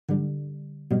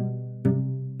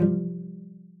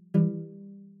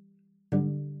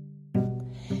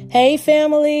Hey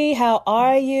family, how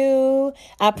are you?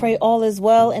 I pray all is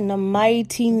well in the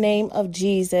mighty name of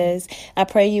Jesus. I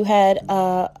pray you had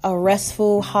a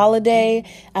restful holiday.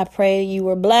 I pray you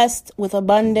were blessed with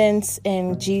abundance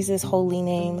in Jesus' holy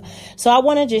name. So I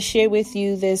want to just share with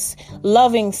you this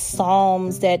loving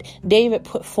Psalms that David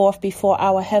put forth before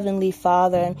our Heavenly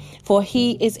Father, for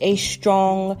he is a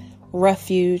strong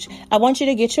refuge. I want you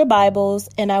to get your Bibles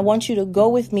and I want you to go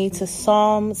with me to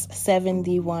Psalms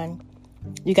 71.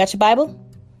 You got your Bible?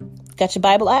 Got your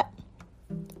Bible app?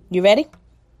 You ready?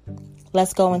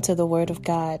 Let's go into the Word of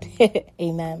God.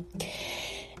 Amen.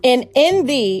 And in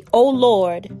thee, O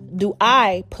Lord, do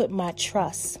I put my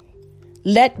trust.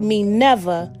 Let me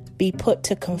never be put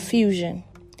to confusion.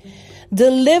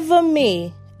 Deliver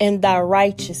me in thy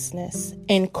righteousness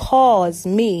and cause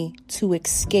me to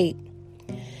escape.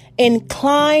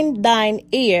 Incline thine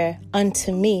ear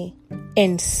unto me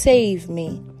and save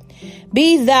me.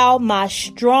 Be thou my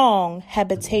strong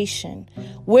habitation,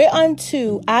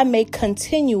 whereunto I may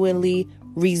continually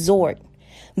resort.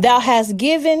 Thou hast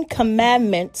given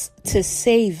commandments to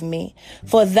save me,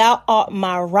 for thou art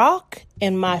my rock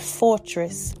and my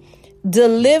fortress.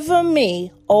 Deliver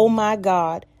me, O my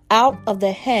God, out of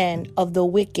the hand of the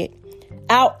wicked,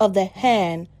 out of the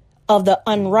hand of the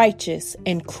unrighteous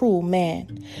and cruel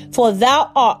man. For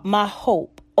thou art my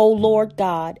hope, O Lord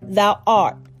God, thou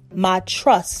art my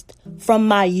trust from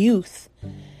my youth.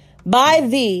 By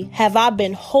thee have I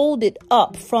been holded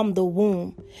up from the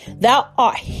womb. Thou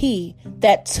art he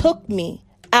that took me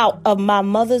out of my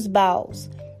mother's bowels.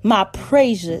 My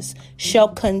praises shall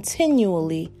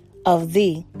continually of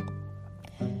thee.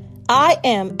 I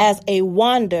am as a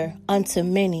wanderer unto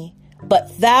many,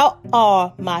 but thou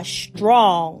art my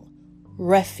strong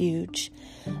refuge.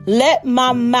 Let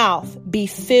my mouth be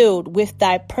filled with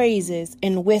thy praises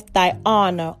and with thy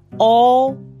honor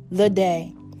all the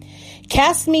day.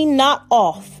 Cast me not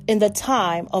off in the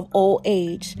time of old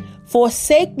age.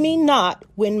 Forsake me not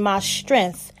when my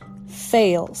strength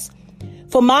fails.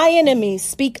 For my enemies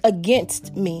speak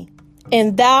against me,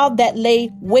 and thou that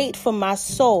lay wait for my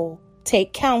soul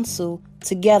take counsel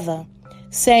together,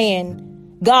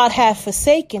 saying, God hath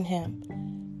forsaken him.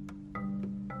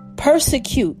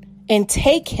 Persecute and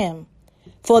take him,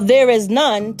 for there is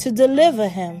none to deliver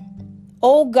him.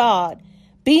 O God,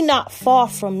 be not far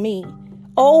from me.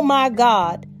 O my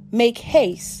God, make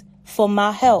haste for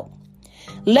my help.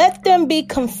 Let them be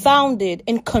confounded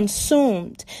and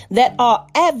consumed that are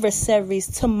adversaries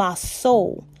to my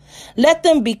soul. Let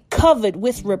them be covered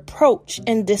with reproach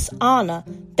and dishonor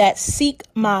that seek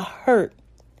my hurt.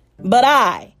 But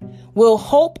I will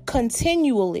hope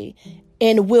continually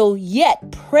and will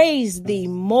yet praise thee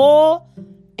more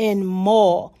and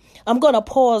more. I'm going to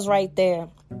pause right there.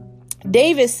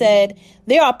 David said,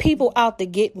 there are people out to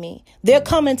get me. They're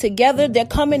coming together. They're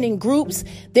coming in groups.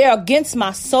 They're against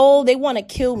my soul. They want to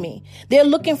kill me. They're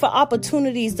looking for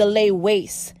opportunities to lay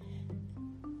waste.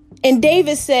 And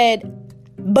David said,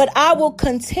 but I will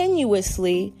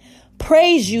continuously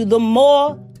praise you the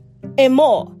more and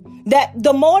more. That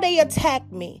the more they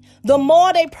attack me, the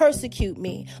more they persecute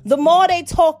me, the more they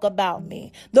talk about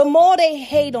me, the more they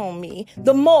hate on me,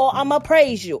 the more I'ma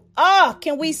praise you.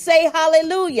 Can we say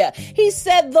hallelujah? He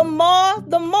said, the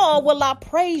more will I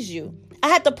praise you. I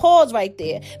had to pause right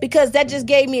there because that just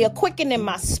gave me a quickening in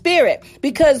my spirit,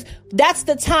 because that's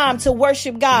the time to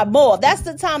worship God more. That's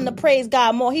the time to praise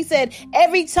God more. He said,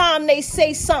 every time they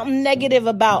say something negative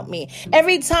about me,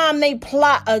 every time they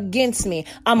plot against me,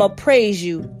 I'ma praise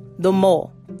you the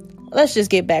more. Let's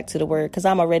just get back to the word because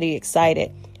I'm already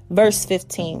excited. Verse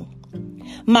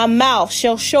 15. My mouth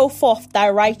shall show forth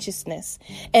thy righteousness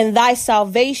and thy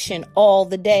salvation all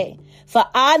the day, for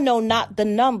I know not the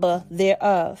number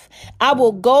thereof. I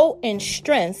will go in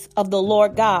strength of the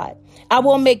Lord God. I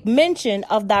will make mention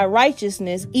of thy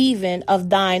righteousness, even of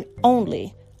thine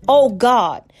only. O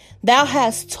God, thou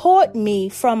hast taught me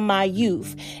from my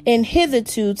youth, and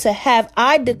hitherto to have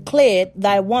I declared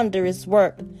thy wondrous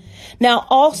work. Now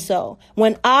also,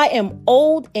 when I am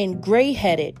old and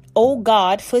gray-headed, O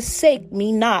God, forsake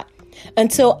me not,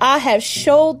 until I have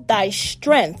showed thy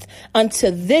strength unto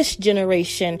this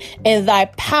generation and thy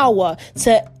power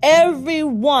to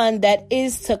everyone that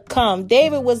is to come.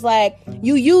 David was like,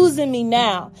 you using me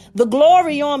now, the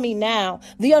glory on me now,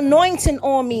 the anointing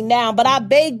on me now. But I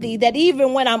beg thee that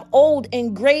even when I'm old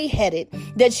and gray-headed,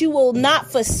 that you will not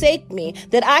forsake me,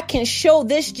 that I can show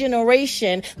this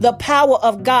generation the power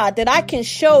of God, that I can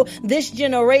show this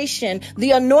generation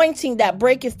the anointing that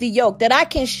breaketh the yoke, that I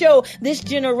can show this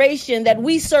generation generation that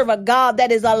we serve a God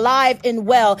that is alive and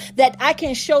well, that I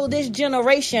can show this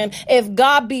generation, if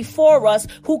God be for us,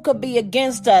 who could be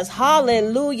against us?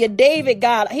 Hallelujah. David,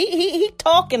 God, he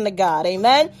talking to God.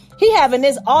 Amen. He having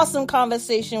this awesome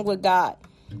conversation with God.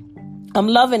 I'm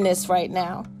loving this right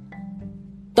now.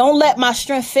 Don't let my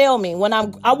strength fail me when I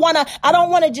don't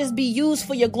want to just be used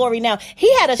for your glory now.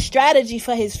 He had a strategy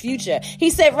for his future. He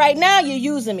said, right now you're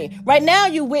using me. Right now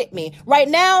you with me. Right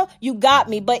now you got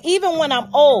me. But even when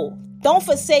I'm old, don't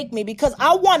forsake me, because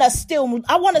I want to still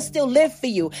live for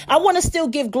you. I want to still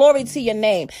give glory to your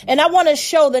name. And I want to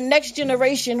show the next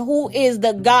generation who is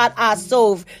the God I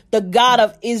serve, the God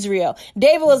of Israel.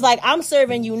 David was like, I'm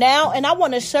serving you now and I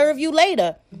want to serve you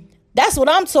later. That's what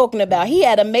I'm talking about. He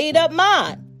had a made up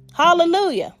mind.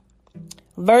 Hallelujah.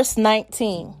 Verse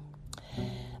 19.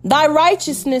 Thy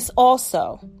righteousness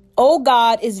also, O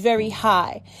God, is very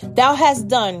high. Thou hast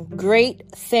done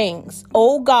great things,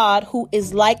 O God, who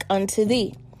is like unto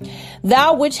thee.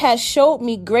 Thou which hast showed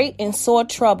me great and sore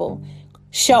trouble,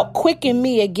 shalt quicken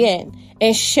me again,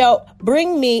 and shalt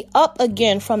bring me up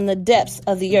again from the depths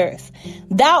of the earth.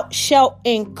 Thou shalt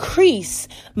increase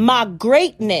my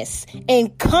greatness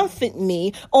and comfort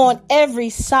me on every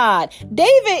side.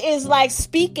 David is like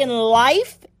speaking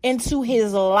life into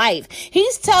his life.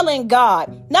 He's telling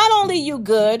God, not only you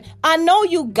good, I know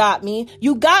you got me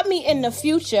in the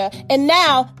future, and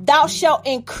now thou shalt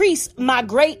increase my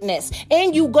greatness,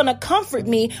 and you gonna comfort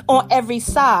me on every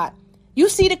side. You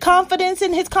see the confidence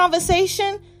in his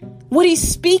conversation? What he's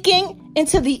speaking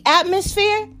into the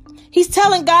atmosphere? He's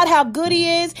telling God how good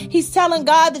he is. He's telling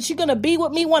God that you're going to be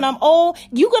with me when I'm old.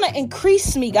 You're going to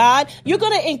increase me, God. You're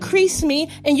going to increase me,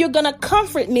 and you're going to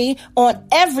comfort me on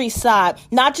every side.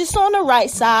 Not just on the right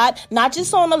side, not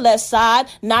just on the left side,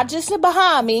 not just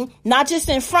behind me, not just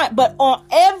in front, but on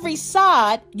every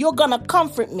side, you're going to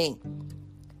comfort me.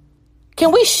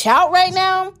 Can we shout right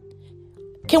now?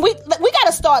 We got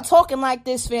to start talking like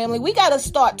this, family. We got to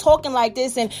start talking like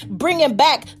this and bringing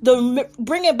back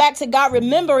to God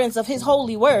remembrance of his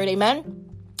holy word. Amen.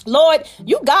 Lord,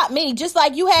 you got me just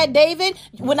like you had David.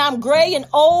 When I'm gray and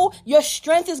old, your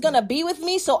strength is going to be with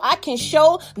me so I can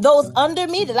show those under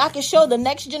me, that I can show the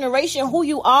next generation who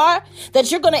you are,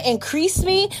 that you're going to increase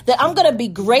me, that I'm going to be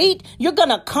great. You're going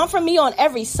to comfort me on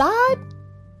every side.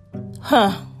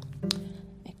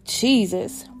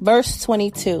 Jesus. Verse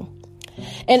 22.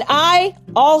 And I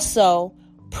also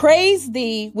praise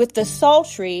thee with the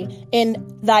psaltery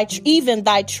in even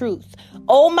thy truth.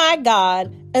 O my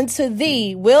God, unto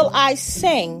thee will I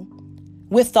sing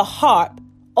with the harp,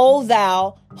 O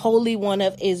thou Holy One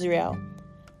of Israel.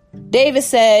 David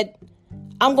said,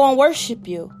 I'm going to worship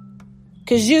you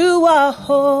because you are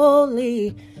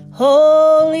holy,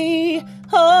 holy,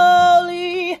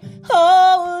 holy,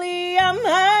 holy. I'm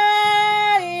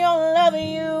high on loving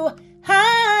you.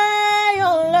 High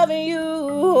on loving you,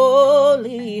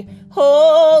 holy,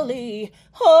 holy,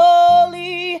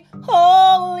 holy,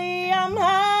 holy. I'm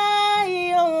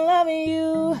high on loving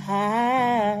you,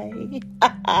 high.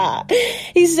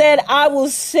 He said, I will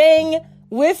sing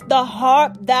with the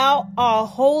harp, thou art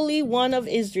Holy One of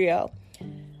Israel.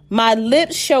 My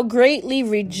lips shall greatly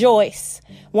rejoice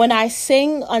when I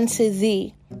sing unto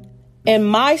thee, and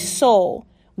my soul,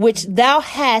 which thou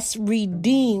hast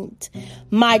redeemed,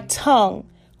 my tongue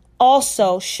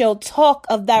also shall talk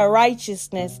of thy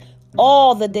righteousness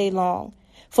all the day long.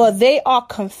 For they are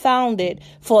confounded,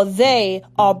 for they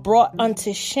are brought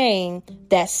unto shame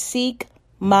that seek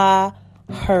my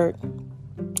hurt.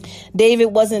 David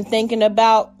wasn't thinking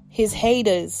about his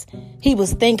haters. He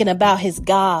was thinking about his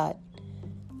God.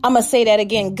 I'm going to say that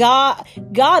again. God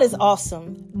is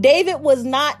awesome. David was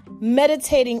not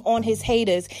meditating on his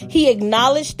haters. He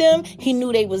acknowledged them. He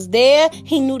knew they was there.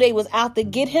 He knew they was out to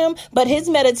get him, but his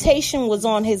meditation was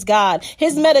on his God.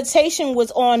 His meditation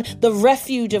was on the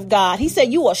refuge of God. He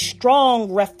said, you are a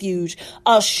strong refuge,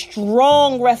 a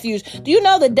strong refuge. Do you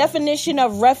know the definition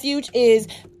of refuge is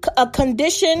a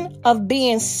condition of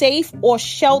being safe or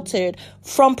sheltered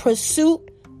from pursuit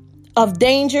of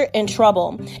danger and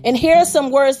trouble? And here are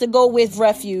some words to go with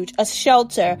refuge: a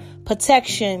shelter,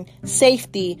 protection,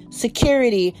 safety,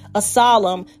 security,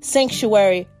 asylum,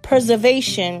 sanctuary,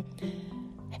 preservation,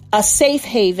 a safe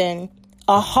haven,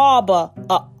 a harbor,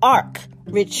 a ark,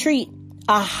 retreat,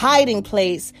 a hiding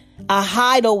place, a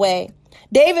hideaway.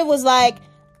 David was like,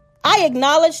 I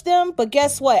acknowledge them, but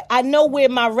guess what? I know where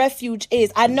my refuge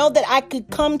is. I know that I could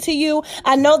come to you.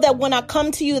 I know that when I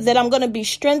come to you that I'm going to be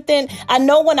strengthened. I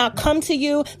know when I come to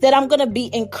you that I'm going to be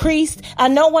increased. I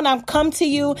know when I come to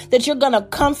you that you're going to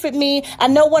comfort me. I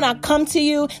know when I come to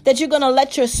you that you're going to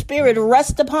let your spirit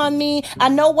rest upon me. I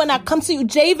know when I come to you,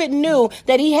 David knew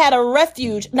that he had a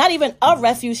refuge, not even a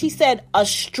refuge. He said a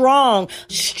strong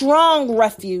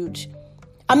refuge.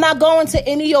 I'm not going to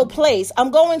any old place. I'm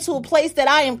going to a place that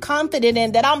I am confident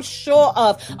in, that I'm sure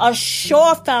of, a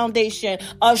sure foundation,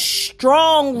 a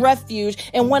strong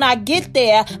refuge. And when I get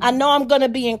there, I know I'm going to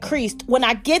be increased. When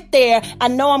I get there, I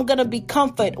know I'm going to be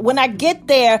comforted. When I get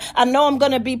there, I know I'm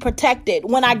going to be protected.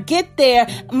 When I get there,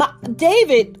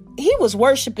 David, he was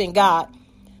worshiping God.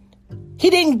 He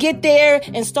didn't get there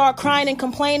and start crying and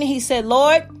complaining. He said,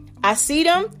 Lord, I see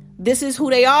them. This is who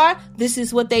they are. This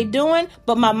is what they're doing.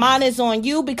 But my mind is on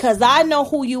you because I know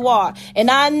who you are.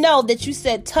 And I know that you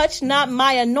said, touch not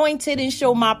my anointed and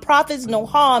show my prophets no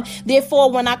harm. Therefore,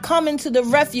 when I come into the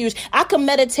refuge, I can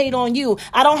meditate on you.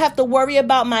 I don't have to worry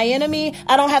about my enemy.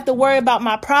 I don't have to worry about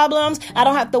my problems. I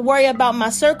don't have to worry about my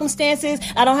circumstances.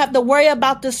 I don't have to worry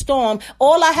about the storm.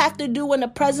 All I have to do in the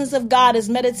presence of God is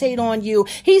meditate on you.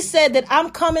 He said that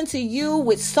I'm coming to you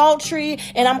with psaltery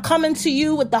and I'm coming to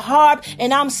you with the harp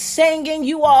and I'm singing,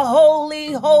 you are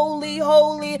holy, holy,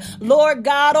 holy, Lord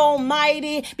God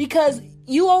Almighty, because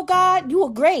you, oh God, you are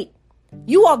great.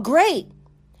 You are great.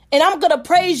 And I'm going to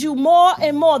praise you more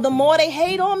and more. The more they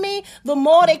hate on me, the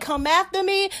more they come after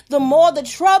me, the more the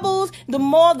troubles, the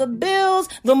more the bills,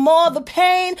 the more the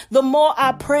pain, the more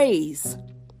I praise.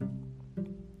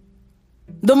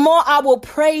 The more I will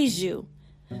praise you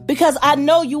because I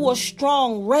know you are a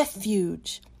strong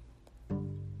refuge.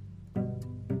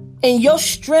 And your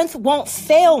strength won't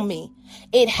fail me.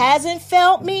 It hasn't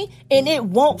failed me and it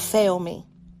won't fail me.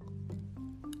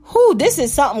 Whew, this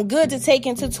is something good to take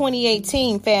into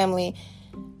 2018, family.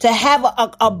 To have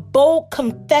a bold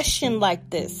confession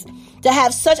like this. To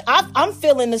have such, I'm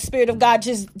feeling the Spirit of God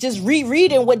just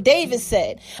rereading what David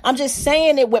said. I'm just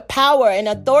saying it with power and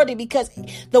authority because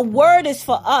the word is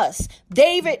for us.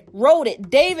 David wrote it.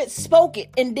 David spoke it.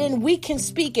 And then we can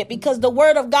speak it because the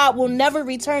word of God will never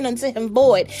return unto him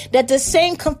void. That the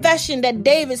same confession that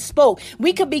David spoke,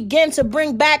 we could begin to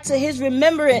bring back to his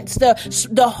remembrance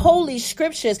the holy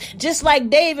scriptures. Just like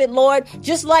David, Lord, I'm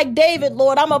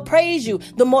going to praise you.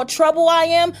 The more trouble I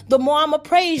am, the more I'm going to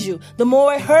praise you. The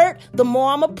more it hurt, the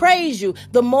more I'm going to praise you.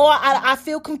 The more I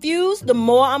feel confused, the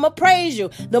more I'm going to praise you.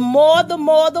 The more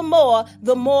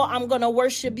I'm going to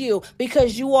worship you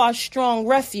because you are a strong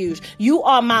refuge. You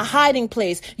are my hiding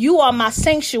place. You are my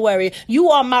sanctuary.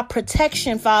 You are my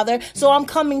protection, Father. So I'm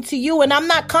coming to you and I'm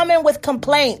not coming with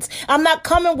complaints. I'm not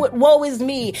coming with woe is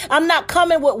me. I'm not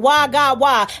coming with why God,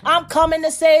 why. I'm coming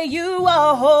to say you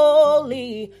are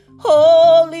holy,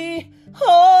 holy,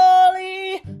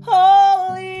 holy,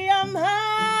 holy. I'm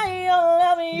high on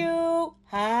loving you.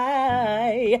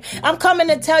 Hi. I'm coming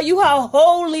to tell you how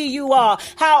holy you are,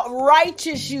 how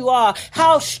righteous you are,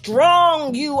 how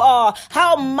strong you are,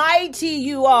 how mighty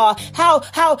you are,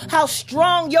 how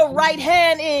strong your right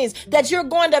hand is, that you're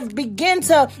going to begin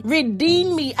to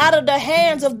redeem me out of the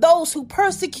hands of those who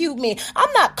persecute me.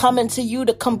 I'm not coming to you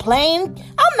to complain.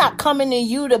 I'm not coming to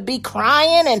you to be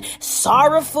crying and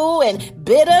sorrowful and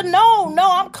bitter. No,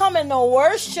 I'm coming to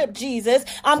worship Jesus.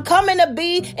 I'm coming to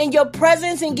be in your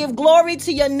presence and give glory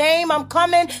to your name. I'm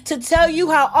coming to tell you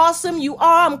how awesome you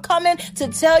are. I'm coming to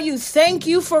tell you thank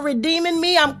you for redeeming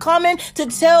me. I'm coming to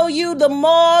tell you the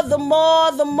more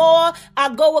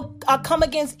I come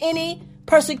against any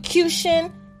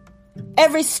persecution,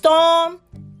 every storm,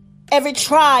 every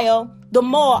trial, the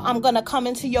more I'm going to come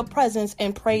into your presence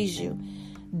and praise you.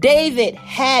 David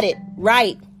had it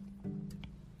right.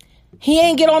 He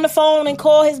ain't get on the phone and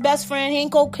call his best friend. He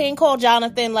ain't call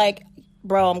Jonathan like,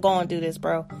 bro, I'm going to do this,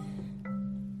 bro.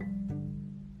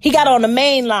 He got on the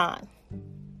main line.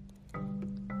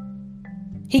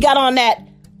 He got on that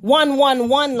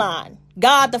 111 line.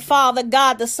 God the Father,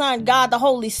 God the Son, God the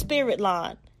Holy Spirit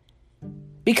line.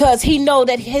 Because he knew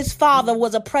that his father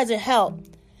was a present help.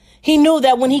 He knew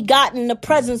that when he got in the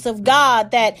presence of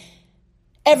God, that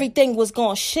everything was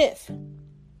going to shift.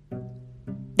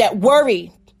 That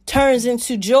worry turns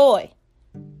into joy.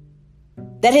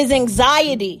 That his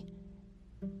anxiety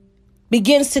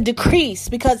begins to decrease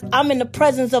because I'm in the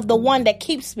presence of the one that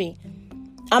keeps me.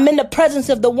 I'm in the presence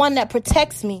of the one that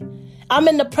protects me. I'm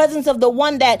in the presence of the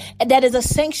one that is a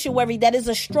sanctuary, that is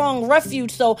a strong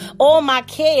refuge. So all my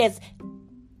cares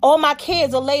are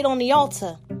laid on the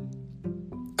altar.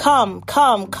 Come,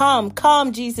 come, come,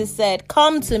 come, Jesus said.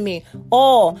 Come to me,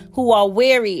 all who are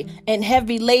weary and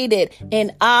heavy laden,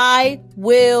 and I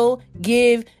will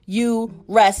give you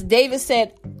rest. David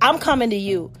said, I'm coming to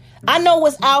you. I know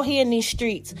what's out here in these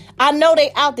streets. I know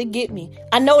they out to get me.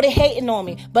 I know they hating on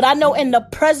me, but I know in the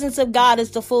presence of God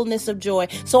is the fullness of joy.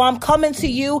 So I'm coming to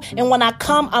you. And when I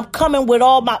come, I'm coming with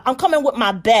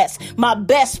my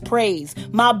best praise,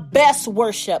 my best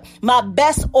worship, my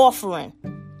best offering.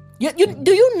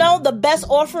 Do you know the best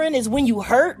offering is when you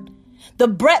hurt? The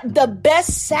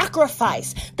best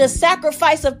sacrifice, the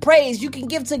sacrifice of praise you can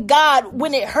give to God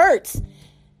when it hurts.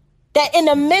 That in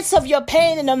the midst of your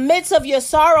pain, in the midst of your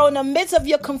sorrow, in the midst of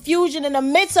your confusion, in the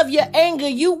midst of your anger,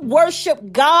 you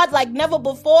worship God like never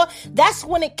before. That's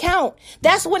when it counts.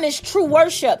 That's when it's true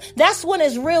worship. That's when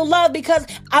it's real love, because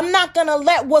I'm not going to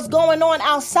let what's going on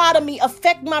outside of me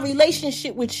affect my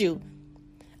relationship with you.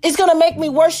 It's going to make me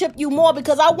worship you more,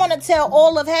 because I want to tell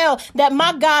all of hell that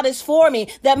my God is for me,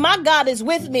 that my God is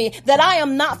with me, that I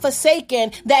am not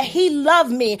forsaken, that he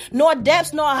loved me, nor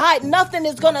depths nor height. Nothing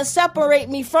is going to separate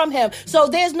me from him. So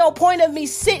there's no point of me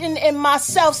sitting in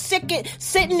myself,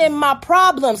 sitting in my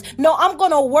problems. No, I'm going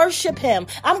to worship him.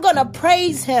 I'm going to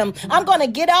praise him. I'm going to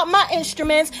get out my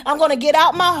instruments. I'm going to get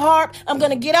out my harp. I'm going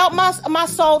to get out my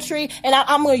psaltery, and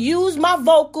I'm going to use my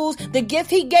vocals, the gift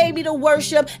he gave me to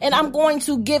worship, and I'm going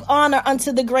to give honor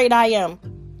unto the great I am.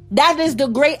 That is the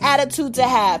great attitude to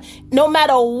have, no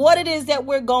matter what it is that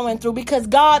we're going through, because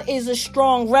God is a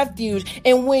strong refuge.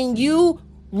 And when you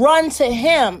run to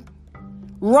him,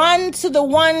 run to the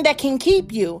one that can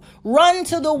keep you, run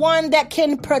to the one that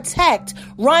can protect,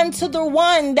 run to the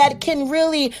one that can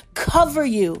really cover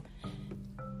you,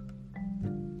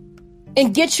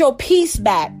 and get your peace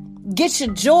back, get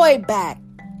your joy back,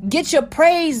 get your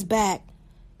praise back.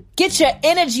 Get your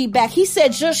energy back. He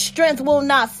said your strength will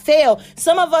not fail.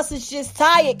 Some of us is just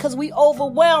tired because we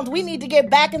overwhelmed. We need to get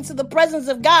back into the presence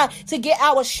of God to get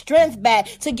our strength back,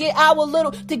 to get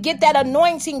that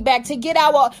anointing back, to get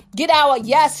our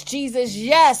yes, Jesus,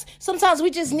 yes. Sometimes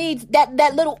we just need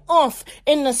that little oomph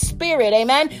in the spirit.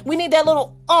 Amen. We need that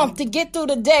little oomph to get through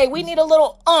the day. We need a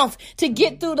little oomph to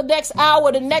get through the next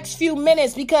hour, the next few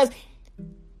minutes, because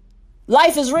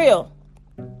life is real.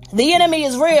 The enemy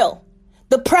is real.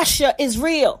 The pressure is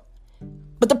real,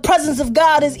 but the presence of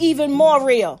God is even more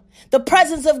real. The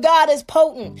presence of God is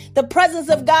potent. The presence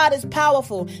of God is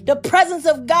powerful. The presence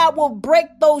of God will break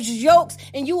those yokes,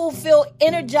 and you will feel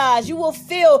energized. You will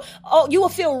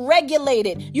feel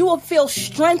regulated. You will feel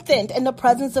strengthened in the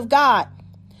presence of God.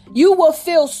 You will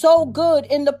feel so good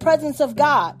in the presence of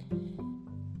God.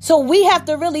 So we have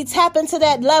to really tap into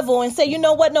that level and say, you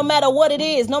know what, no matter what it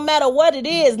is, the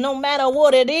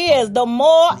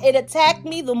more it attacked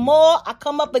me, the more I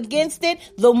come up against it,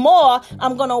 the more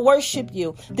I'm going to worship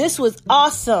you. This was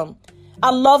awesome. I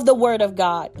love the word of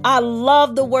God. I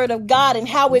love the word of God and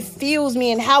how it fuels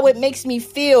me and how it makes me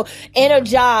feel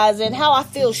energized and how I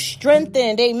feel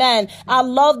strengthened. Amen. I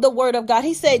love the word of God.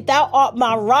 He said, thou art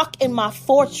my rock and my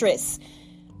fortress.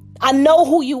 I know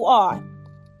who you are.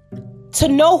 To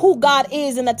know who God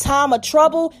is in a time of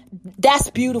trouble, that's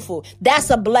beautiful. That's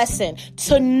a blessing.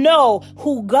 To know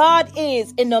who God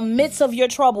is in the midst of your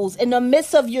troubles, in the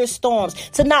midst of your storms,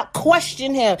 to not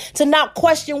question him, to not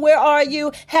question, where are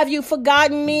you? Have you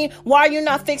forgotten me? Why are you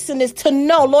not fixing this? To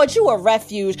know, Lord, you are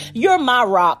refuge. You're my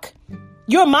rock.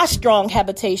 You're my strong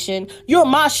habitation. You're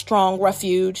my strong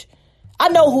refuge. I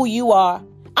know who you are.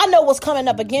 I know what's coming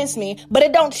up against me, but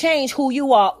it don't change who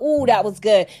you are. Ooh, that was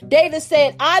good. David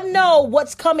said, I know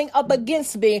what's coming up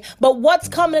against me, but what's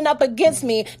coming up against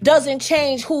me doesn't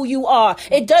change who you are.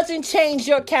 It doesn't change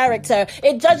your character.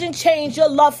 It doesn't change your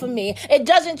love for me. It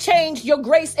doesn't change your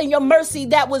grace and your mercy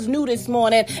that was new this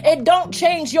morning. It don't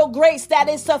change your grace that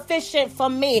is sufficient for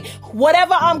me.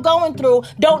 Whatever I'm going through,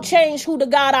 don't change who the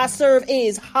God I serve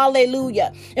is.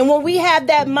 Hallelujah. And when we have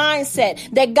that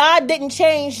mindset that God didn't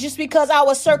change just because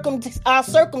our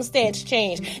circumstance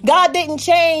changed. God didn't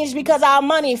change because our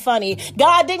money funny.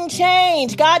 God didn't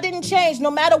change. No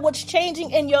matter what's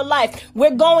changing in your life,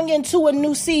 we're going into a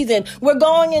new season. We're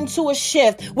going into a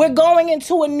shift. We're going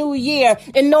into a new year.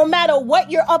 And no matter what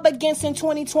you're up against in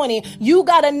 2020, you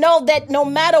got to know that no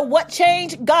matter what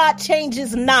change, God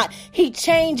changes not. He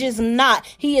changes not.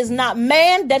 He is not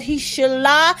man that he should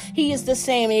lie. He is the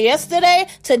same yesterday,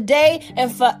 today,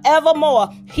 and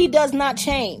forevermore. He does not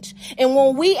change. And when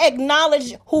when we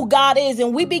acknowledge who God is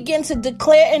and we begin to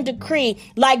declare and decree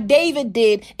like David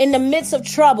did in the midst of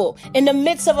trouble, in the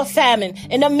midst of a famine,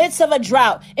 in the midst of a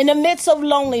drought, in the midst of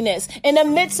loneliness, in the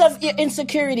midst of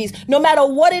insecurities, no matter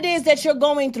what it is that you're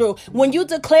going through, when you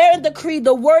declare and decree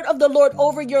the word of the Lord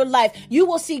over your life, you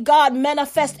will see God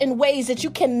manifest in ways that you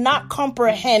cannot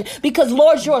comprehend, because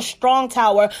Lord, you're a strong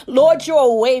tower. Lord, you're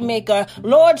a way maker.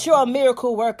 Lord, you're a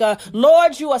miracle worker.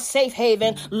 Lord, you're a safe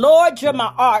haven. Lord, you're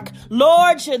my ark.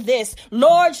 Lord, you're this.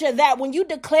 Lord, you're that. When you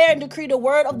declare and decree the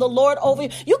word of the Lord over you,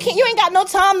 you ain't got no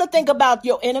time to think about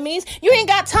your enemies. You ain't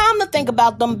got time to think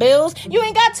about them bills. You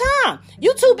ain't got time.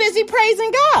 You too busy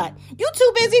praising God. You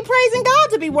too busy praising God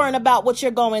to be worrying about what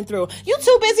you're going through. You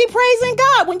too busy praising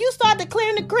God. When you start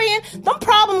declaring and decreeing, them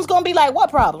problems gonna be like, what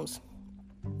problems?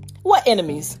 What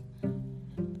enemies?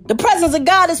 The presence of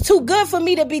God is too good for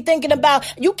me to be thinking about.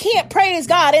 You can't praise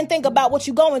God and think about what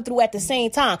you're going through at the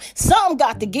same time. Something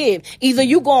got to give. Either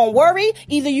you going to worry,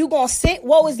 either you going to sit,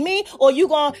 woe is me, or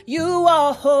you are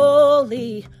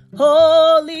holy,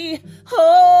 holy,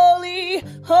 holy,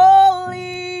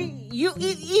 holy.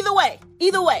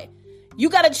 Either way. You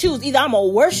got to choose. Either I'm going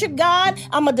to worship God,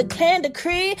 I'm going to declare and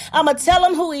decree, I'm going to tell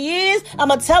him who he is, I'm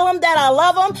going to tell him that I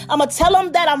love him, I'm going to tell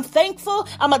him that I'm thankful,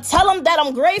 I'm going to tell him that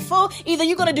I'm grateful. Either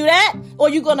you're going to do that, or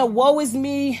you're going to, woe is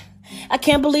me. I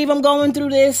can't believe I'm going through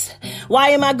this. Why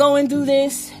am I going through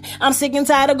this? I'm sick and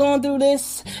tired of going through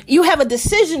this. You have a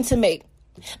decision to make.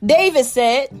 David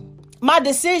said, my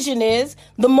decision is,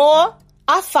 the more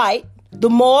I fight, the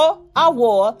more I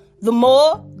war, the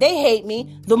more they hate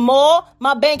me, the more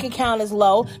my bank account is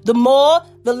low, the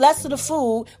less of the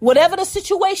food, whatever the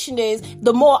situation is,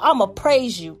 the more I'm going to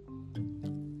praise you.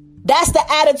 That's the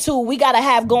attitude we got to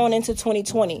have going into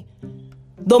 2020.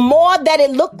 The more that it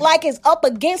looked like it's up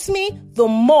against me, the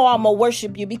more I'm going to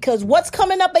worship you, because what's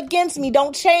coming up against me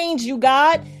don't change you,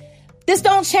 God. This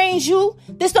don't change you.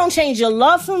 This don't change your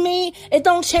love for me. It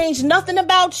don't change nothing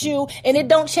about you, and it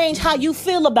don't change how you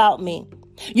feel about me.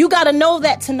 You got to know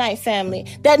that tonight, family,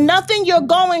 that nothing you're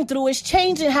going through is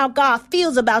changing how God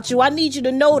feels about you. I need you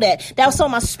to know that. That's on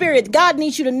my spirit. God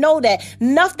needs you to know that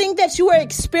nothing that you are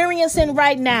experiencing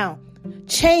right now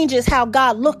changes how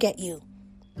God look at you.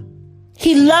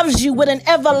 He loves you with an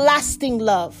everlasting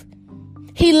love.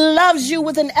 He loves you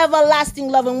with an everlasting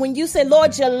love. And when you say,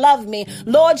 Lord, you love me,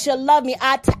 Lord, you love me,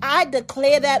 I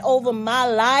declare that over my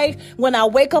life when I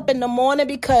wake up in the morning,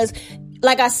 because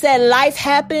like I said, life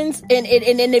happens, and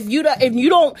if you're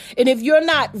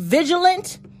not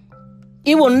vigilant,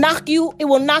 it will knock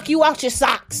you out your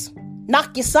socks.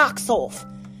 Knock your socks off.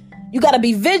 You got to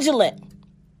be vigilant.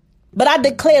 But I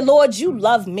declare, Lord, you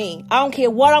love me. I don't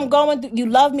care what I'm going through. You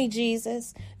love me,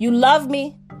 Jesus. You love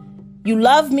me. You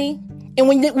love me. And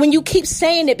when you keep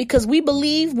saying it, because we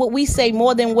believe what we say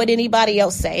more than what anybody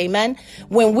else say. Amen.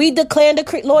 When we declare and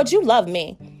decree, Lord, you love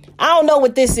me. I don't know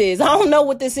what this is. I don't know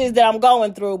what this is that I'm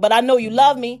going through, but I know you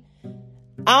love me.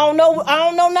 I don't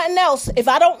know nothing else. If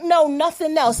I don't know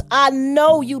nothing else, I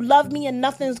know you love me, and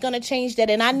nothing's going to change that.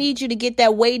 And I need you to get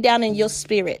that way down in your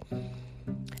spirit.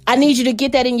 I need you to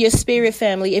get that in your spirit,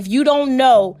 family. If you don't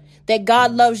know that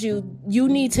God loves you, you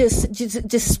need to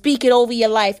just speak it over your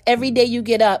life every day you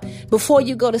get up, before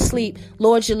you go to sleep.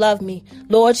 Lord, you love me.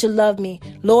 Lord, you love me.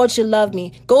 Lord, you love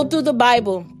me. Go through the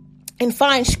Bible and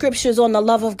find scriptures on the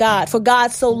love of God. For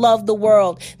God so loved the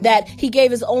world that he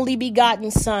gave his only begotten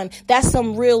son. That's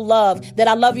some real love, that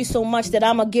I love you so much that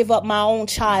I'm going to give up my own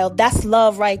child. That's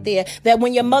love right there. That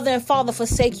when your mother and father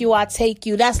forsake you, I take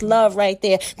you. That's love right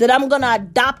there. That I'm going to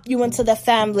adopt you into the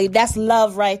family. That's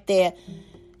love right there.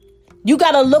 You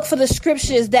got to look for the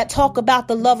scriptures that talk about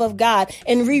the love of God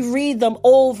and reread them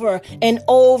over and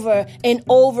over and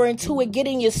over until it get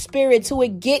in your spirit, till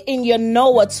it get in your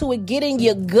knower, till it get in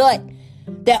your gut,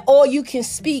 that all you can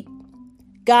speak,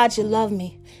 God, you love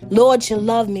me. Lord, you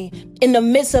love me. In the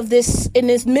midst of this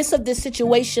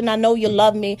situation, I know you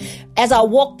love me. As I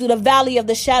walk through the valley of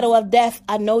the shadow of death,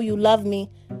 I know you love me.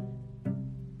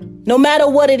 No matter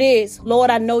what it is,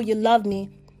 Lord, I know you love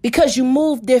me. Because you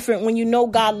move different when you know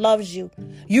God loves you.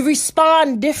 You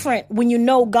respond different when you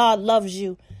know God loves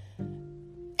you.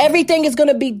 Everything is going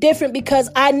to be different because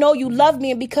I know you love me.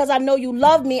 And because I know you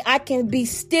love me, I can be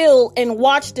still and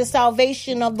watch the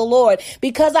salvation of the Lord.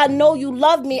 Because I know you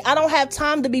love me, I don't have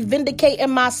time to be vindicating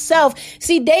myself.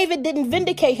 See, David didn't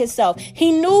vindicate himself.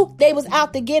 He knew they was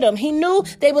out to get him. He knew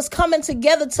they was coming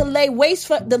together to lay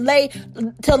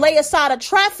aside a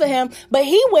trap for him. But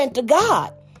he went to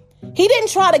God. He didn't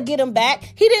try to get them back.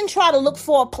 He didn't try to look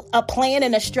for a plan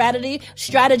and a strategy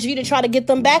to try to get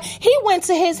them back. He went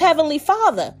to his heavenly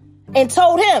Father and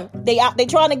told him, they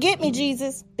trying to get me,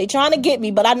 Jesus. They trying to get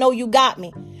me, but I know you got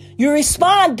me. You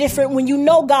respond different when you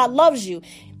know God loves you.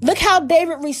 Look how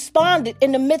David responded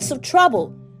in the midst of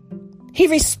trouble. He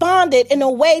responded in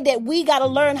a way that we got to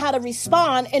learn how to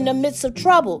respond in the midst of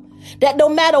trouble. That no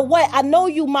matter what, I know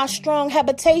you, my strong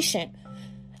habitation.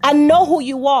 I know who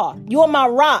you are. You're my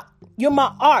rock. You're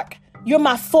my ark. You're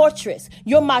my fortress.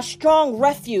 You're my strong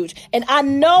refuge. And I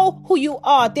know who you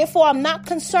are. Therefore, I'm not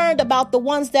concerned about the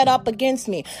ones that are up against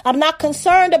me. I'm not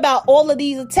concerned about all of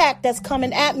these attacks that's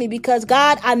coming at me because,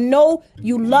 God, I know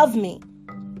you love me.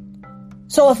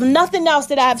 So if nothing else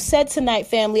that I've said tonight,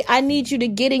 family, I need you to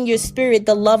get in your spirit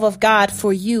the love of God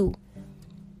for you.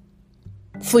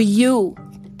 For you.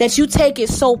 That you take it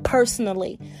so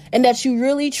personally and that you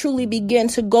really truly begin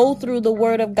to go through the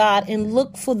word of God and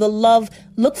look for the love,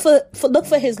 look for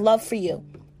his love for you.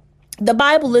 The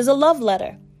Bible is a love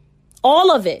letter. All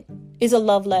of it is a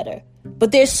love letter.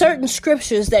 But there's certain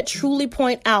scriptures that truly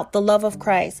point out the love of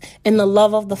Christ and the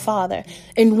love of the Father.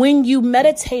 And when you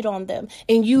meditate on them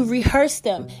and you rehearse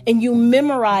them and you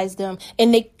memorize them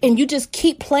and you just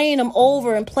keep playing them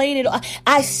over and playing it.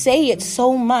 I say it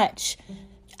so much.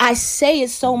 I say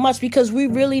it so much because we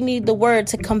really need the word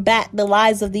to combat the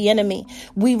lies of the enemy.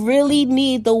 We really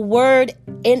need the word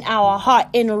in our heart,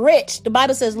 enriched. The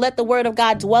Bible says, let the word of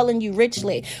God dwell in you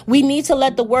richly. We need to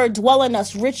let the word dwell in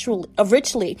us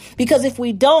richly, because if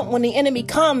we don't, when the enemy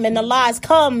come and the lies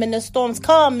come and the storms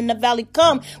come and the valley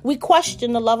come, we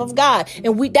question the love of God.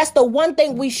 And that's the one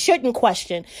thing we shouldn't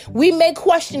question. We may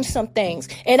question some things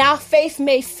and our faith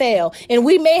may fail and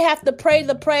we may have to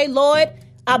pray, Lord,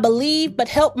 I believe, but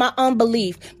help my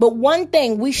unbelief. But one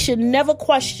thing we should never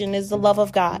question is the love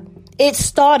of God. It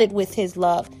started with his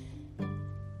love.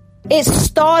 It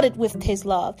started with his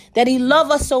love, that he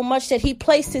loved us so much that he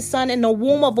placed his son in the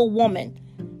womb of a woman,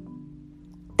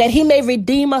 that he may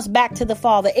redeem us back to the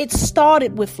Father. It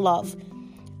started with love.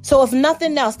 So if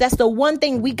nothing else, that's the one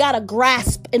thing we got to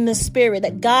grasp in the spirit,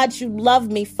 that God, you love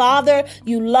me. Father,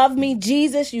 you love me.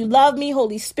 Jesus, you love me.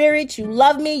 Holy Spirit, you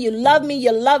love me. You love me.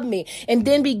 You love me. And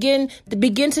then begin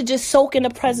to just soak in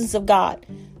the presence of God.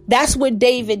 That's what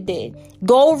David did.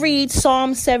 Go read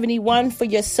Psalm 71 for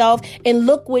yourself and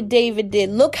look what David did.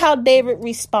 Look how David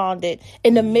responded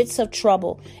in the midst of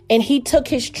trouble. And he took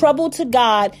his trouble to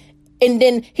God, and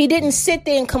then he didn't sit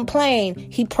there and complain.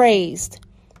 He praised.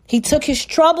 He took his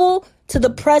trouble to the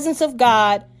presence of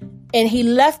God and he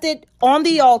left it on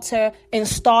the altar and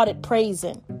started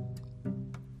praising.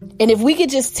 And if we could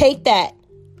just take that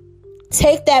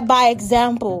by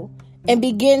example and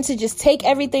begin to just take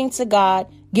everything to God,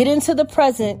 get into the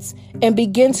presence and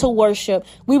begin to worship,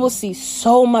 we will see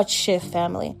so much shift,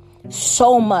 family.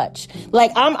 So much.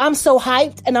 Like I'm so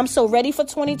hyped and I'm so ready for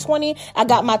 2020. I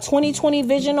got my 2020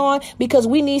 vision on because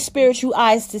we need spiritual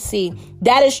eyes to see.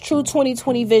 That is true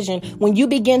 2020 vision. When you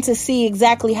begin to see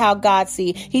exactly how God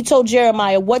sees. He told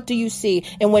Jeremiah, what do you see?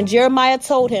 And when Jeremiah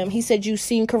told him, he said, you've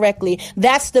seen correctly.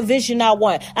 That's the vision I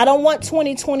want. I don't want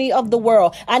 2020 of the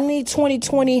world. I need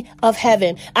 2020 of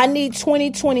heaven. I need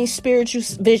 2020 spiritual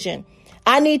vision.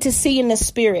 I need to see in the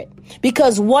spirit,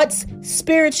 because what's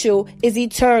spiritual is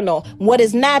eternal. What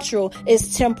is natural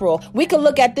is temporal. We can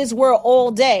look at this world all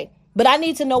day, but I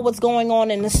need to know what's going on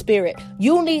in the spirit.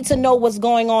 You need to know what's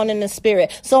going on in the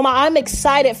spirit. So I'm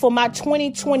excited for my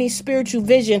 2020 spiritual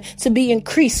vision to be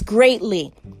increased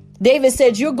greatly. David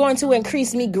said, you're going to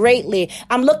increase me greatly.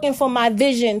 I'm looking for my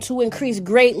vision to increase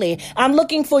greatly. I'm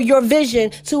looking for your vision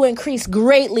to increase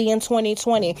greatly in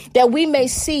 2020, that we may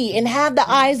see and have the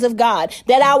eyes of God,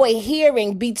 that our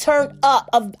hearing be turned up,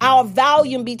 of our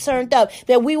volume be turned up,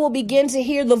 that we will begin to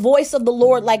hear the voice of the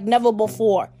Lord like never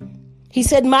before. He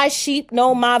said, my sheep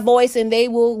know my voice and they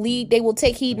will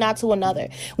take heed not to another.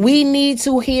 We need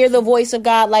to hear the voice of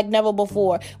God like never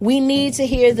before. We need to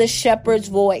hear the shepherd's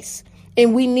voice.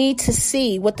 And we need to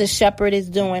see what the shepherd is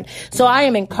doing. So I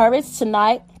am encouraged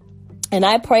tonight. And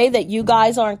I pray that you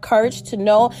guys are encouraged to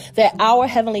know that our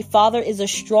Heavenly Father is a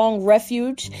strong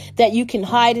refuge, that you can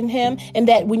hide in him. And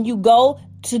that when you go,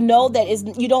 to know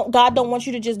that God don't want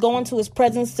you to just go into his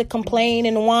presence to complain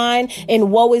and whine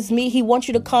and woe is me. He wants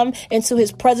you to come into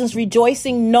his presence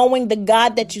rejoicing, knowing the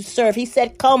God that you serve. He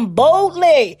said, come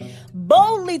boldly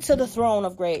to the throne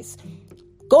of grace.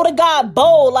 Go to God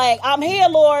bold, like, I'm here,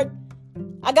 Lord.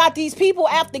 I got these people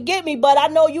after get me, but I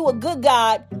know you a good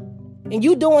God and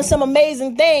you doing some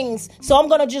amazing things. So I'm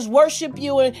going to just worship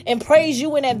you and praise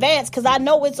you in advance, because I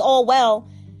know it's all well.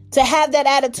 To have that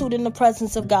attitude in the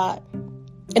presence of God.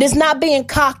 And it's not being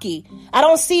cocky. I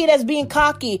don't see it as being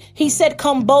cocky. He said,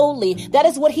 come boldly. That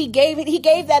is what he gave it. He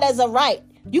gave that as a right.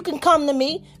 You can come to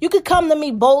me. You can come to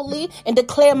me boldly and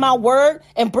declare my word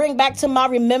and bring back to my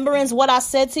remembrance what I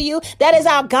said to you. That is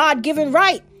our God-given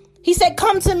right. He said,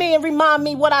 come to me and remind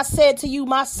me what I said to you,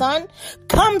 my son.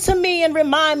 Come to me and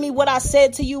remind me what I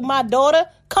said to you, my daughter.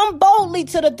 Come boldly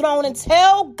to the throne and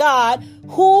tell God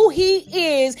who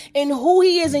he is and who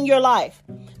he is in your life.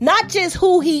 Not just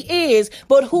who he is,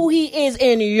 but who he is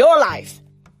in your life.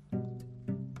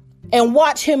 And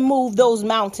watch him move those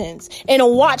mountains, and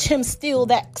watch him still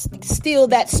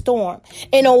that storm,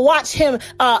 and watch him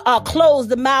close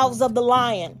the mouths of the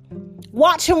lion.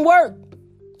 Watch him work.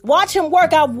 Watch him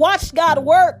work. I watched God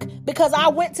work because I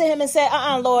went to him and said,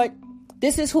 Lord,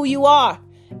 this is who you are.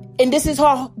 And this is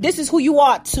who you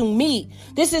are to me.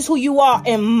 This is who you are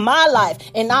in my life.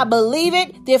 And I believe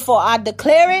it. Therefore, I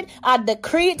declare it. I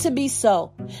decree it to be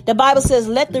so. The Bible says,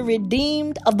 let the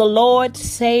redeemed of the Lord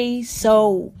say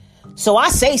so. So I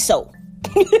say so.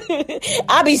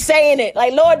 I be saying it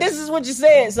like, Lord, this is what you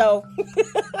said. So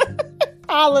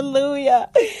hallelujah.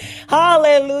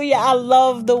 Hallelujah. I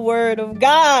love the word of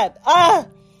God. I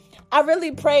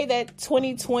really pray that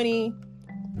 2020,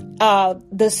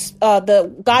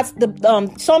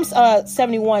 Psalms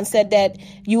 71 said that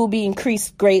you will be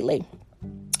increased greatly.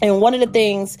 And one of the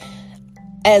things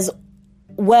as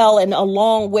well, and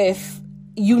along with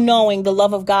you knowing the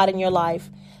love of God in your life,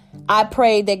 I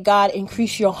pray that God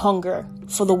increase your hunger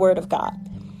for the word of God.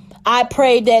 I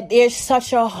pray that there's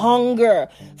such a hunger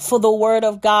for the word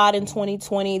of God in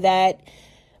 2020 that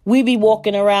we be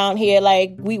walking around here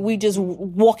like we just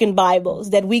walking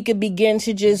Bibles, that we could begin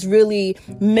to just really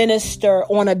minister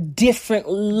on a different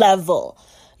level,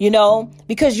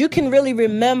 because you can really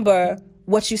remember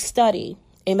what you study.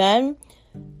 Amen.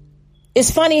 It's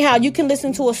funny how you can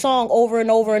listen to a song over and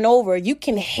over and over. You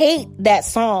can hate that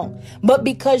song, but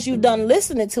because you done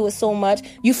listening to it so much,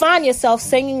 you find yourself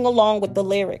singing along with the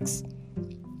lyrics.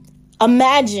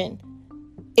 Imagine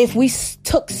if we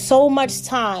took so much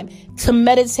time to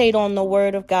meditate on the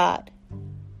word of God,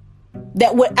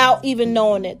 that without even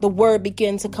knowing it, the word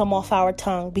begins to come off our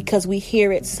tongue because we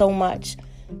hear it so much,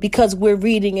 because we're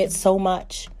reading it so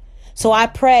much. So I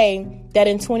pray that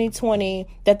in 2020,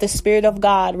 that the Spirit of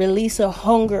God release a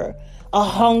hunger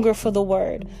for the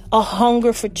word, a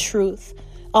hunger for truth,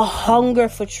 a hunger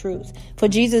for truth. For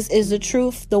Jesus is the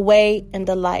truth, the way, and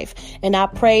the life. And I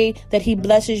pray that he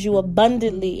blesses you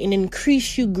abundantly and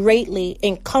increase you greatly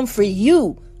and comfort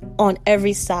you on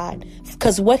every side.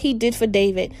 Because what he did for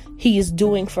David, he is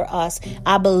doing for us.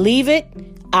 I believe it.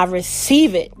 I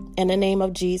receive it in the name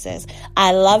of Jesus.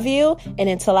 I love you. And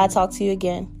until I talk to you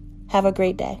again, have a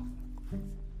great day.